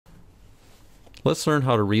Let's learn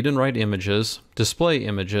how to read and write images, display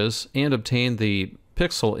images, and obtain the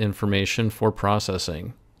pixel information for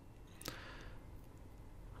processing.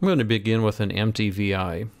 I'm going to begin with an empty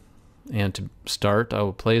VI. And to start, I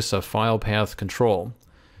will place a file path control.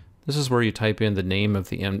 This is where you type in the name of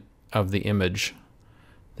the image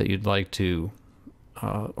that you'd like to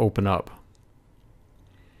open up.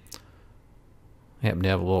 I happen to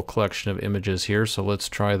have a little collection of images here, so let's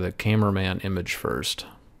try the cameraman image first.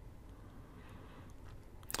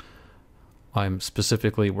 I'm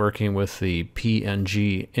specifically working with the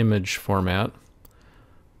PNG image format.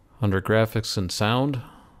 Under Graphics and Sound,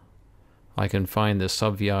 I can find this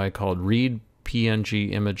sub-VI called Read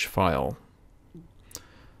PNG Image File.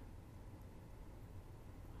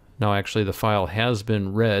 Now actually the file has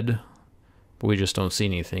been read, but we just don't see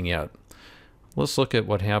anything yet. Let's look at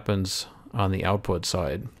what happens on the output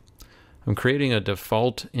side. I'm creating a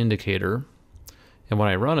default indicator, and when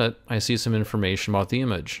I run it, I see some information about the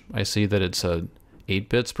image. I see that it's 8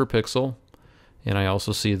 bits per pixel, and I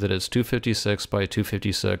also see that it's 256 by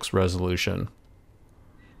 256 resolution.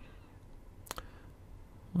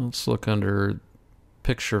 Let's look under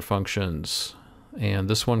picture functions, and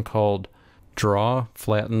this one called Draw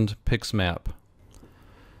Flattened PixMap.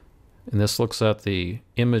 And this looks at the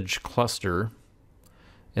image cluster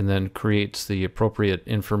and then creates the appropriate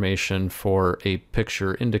information for a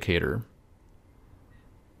picture indicator.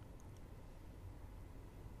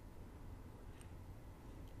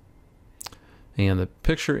 And the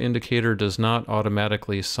picture indicator does not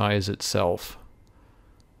automatically size itself.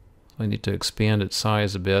 I need to expand its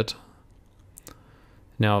size a bit.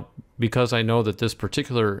 Now, because I know that this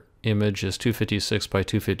particular image is 256 by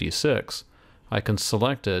 256, I can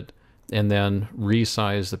select it and then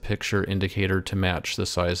resize the picture indicator to match the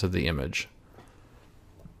size of the image.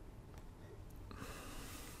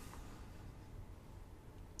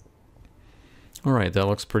 All right, that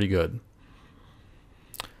looks pretty good.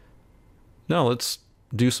 Now let's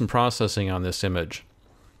do some processing on this image.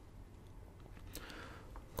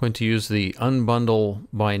 I'm going to use the Unbundle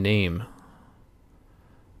by Name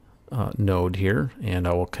node here, and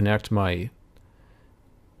I will connect my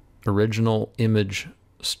original image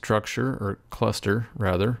structure, or cluster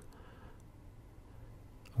rather.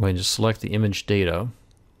 I'm going to select the image data,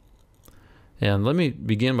 and let me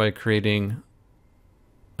begin by creating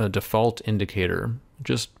a default indicator,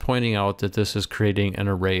 just pointing out that this is creating an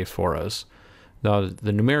array for us. Now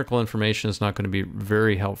the numerical information is not going to be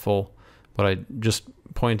very helpful, but I'm just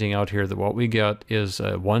pointing out here that what we get is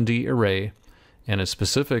a 1D array, and it's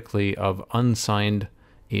specifically of unsigned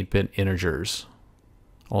 8-bit integers,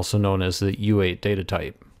 also known as the U8 data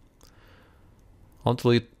type. I'll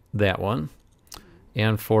delete that one.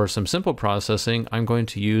 And for some simple processing, I'm going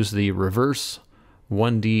to use the reverse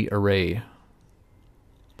 1D array.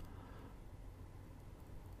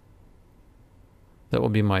 That will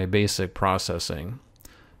be my basic processing.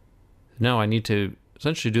 Now I need to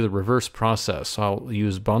essentially do the reverse process. So I'll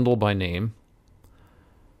use bundle by name.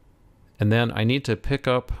 And then I need to pick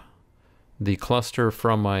up the cluster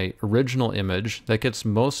from my original image. That gets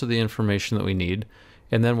most of the information that we need.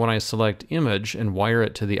 And then when I select image and wire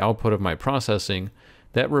it to the output of my processing,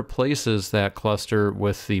 that replaces that cluster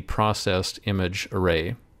with the processed image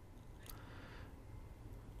array.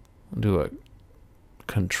 I'll do a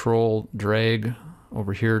control drag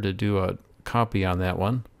over here to do a copy on that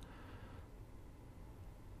one.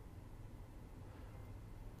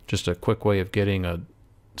 Just a quick way of getting a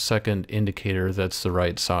second indicator that's the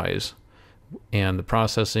right size. And the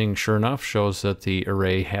processing, sure enough, shows that the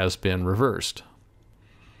array has been reversed.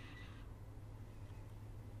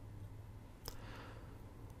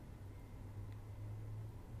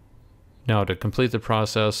 Now to complete the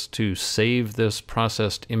process, to save this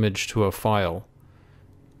processed image to a file,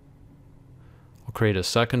 I'll create a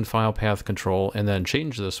second file path control and then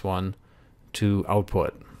change this one to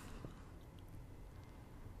output.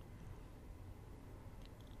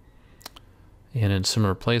 And in a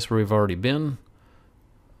similar place where we've already been,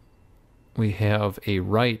 we have a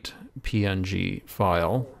write PNG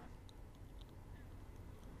file.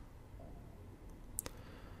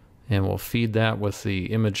 And we'll feed that with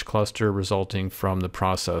the image cluster resulting from the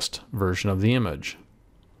processed version of the image.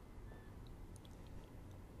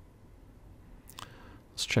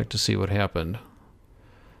 Let's check to see what happened.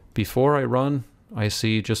 Before I run, I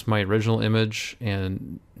see just my original image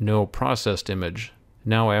and no processed image.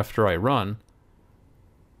 Now after I run,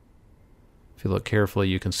 if you look carefully,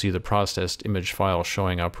 you can see the processed image file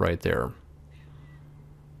showing up right there.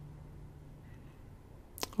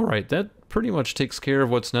 All right, that pretty much takes care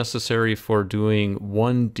of what's necessary for doing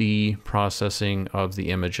 1D processing of the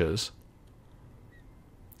images.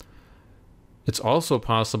 It's also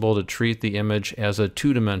possible to treat the image as a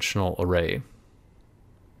two-dimensional array.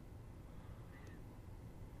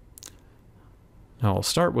 Now I'll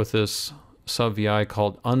start with this sub-VI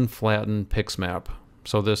called Unflattened PixMap.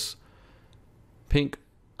 So this pink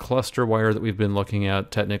cluster wire that we've been looking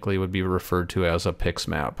at technically would be referred to as a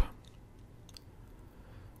PixMap.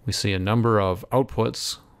 We see a number of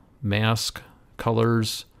outputs, mask,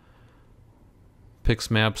 colors,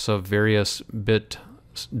 PixMaps of various bit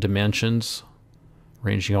dimensions,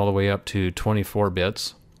 ranging all the way up to 24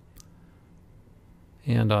 bits.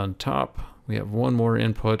 And on top, we have one more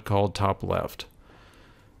input called top left.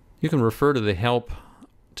 You can refer to the help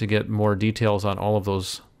to get more details on all of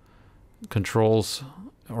those controls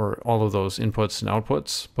or all of those inputs and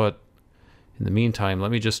outputs, but in the meantime, let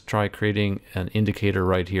me just try creating an indicator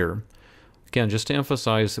right here. Again, just to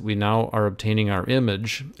emphasize that we now are obtaining our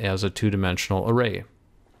image as a two-dimensional array.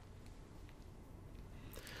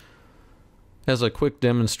 As a quick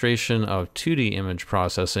demonstration of 2D image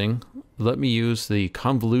processing, let me use the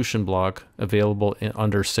convolution block available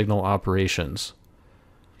under signal operations.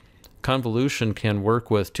 Convolution can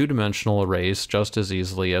work with two-dimensional arrays just as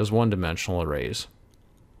easily as one-dimensional arrays.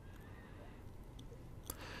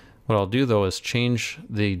 What I'll do though is change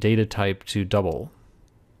the data type to double.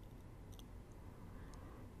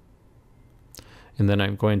 And then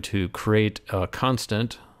I'm going to create a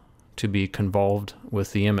constant to be convolved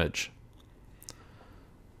with the image.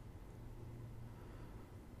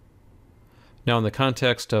 Now in the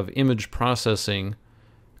context of image processing,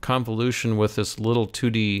 convolution with this little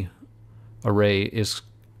 2D array is,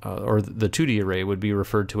 or the 2D array would be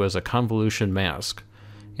referred to as a convolution mask.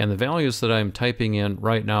 And the values that I'm typing in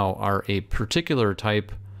right now are a particular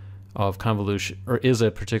type of convolution, or is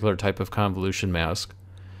a particular type of convolution mask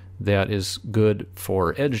that is good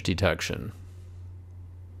for edge detection.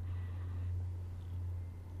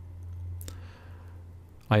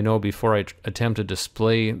 I know before I attempt to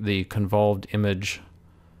display the convolved image,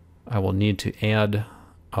 I will need to add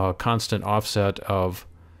a constant offset of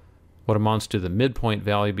what amounts to the midpoint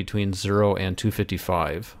value between 0 and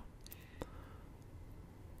 255.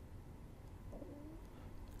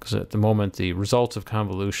 Because at the moment the results of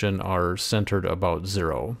convolution are centered about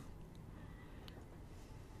 0.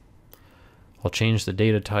 I'll change the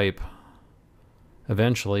data type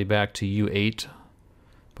eventually back to U8,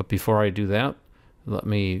 but before I do that, let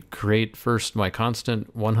me create first my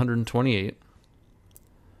constant 128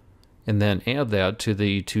 and then add that to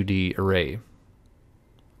the 2D array.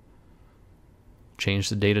 Change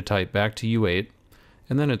the data type back to U8,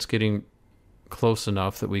 and then it's getting close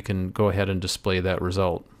enough that we can go ahead and display that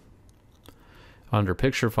result. Under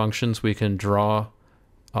picture functions, we can draw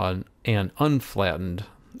an unflattened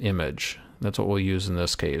image. That's what we'll use in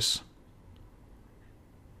this case.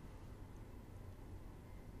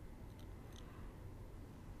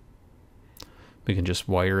 We can just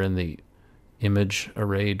wire in the image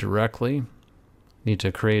array directly. Need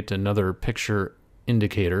to create another picture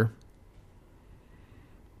indicator.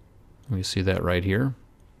 We see that right here.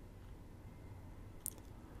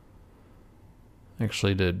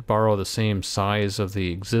 Actually, to borrow the same size of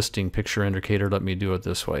the existing picture indicator, let me do it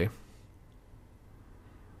this way.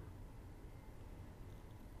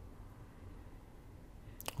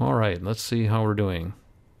 All right, let's see how we're doing.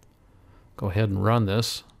 Go ahead and run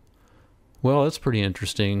this. Well, that's pretty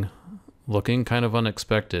interesting looking, kind of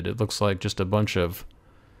unexpected. It looks like just a bunch of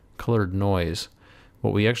colored noise.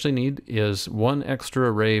 What we actually need is one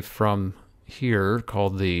extra array from here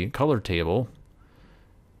called the color table,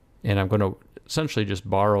 and I'm going to essentially just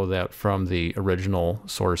borrow that from the original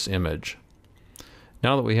source image.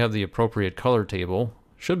 Now that we have the appropriate color table,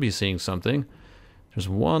 should be seeing something. There's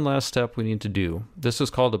one last step we need to do. This is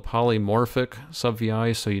called a polymorphic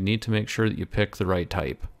sub-VI, so you need to make sure that you pick the right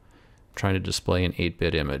type. I'm trying to display an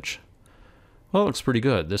 8-bit image. Well, it looks pretty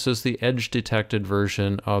good. This is the edge-detected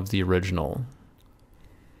version of the original.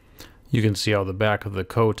 You can see how the back of the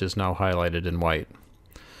coat is now highlighted in white.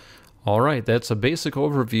 All right, that's a basic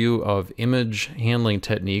overview of image handling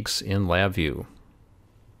techniques in LabVIEW.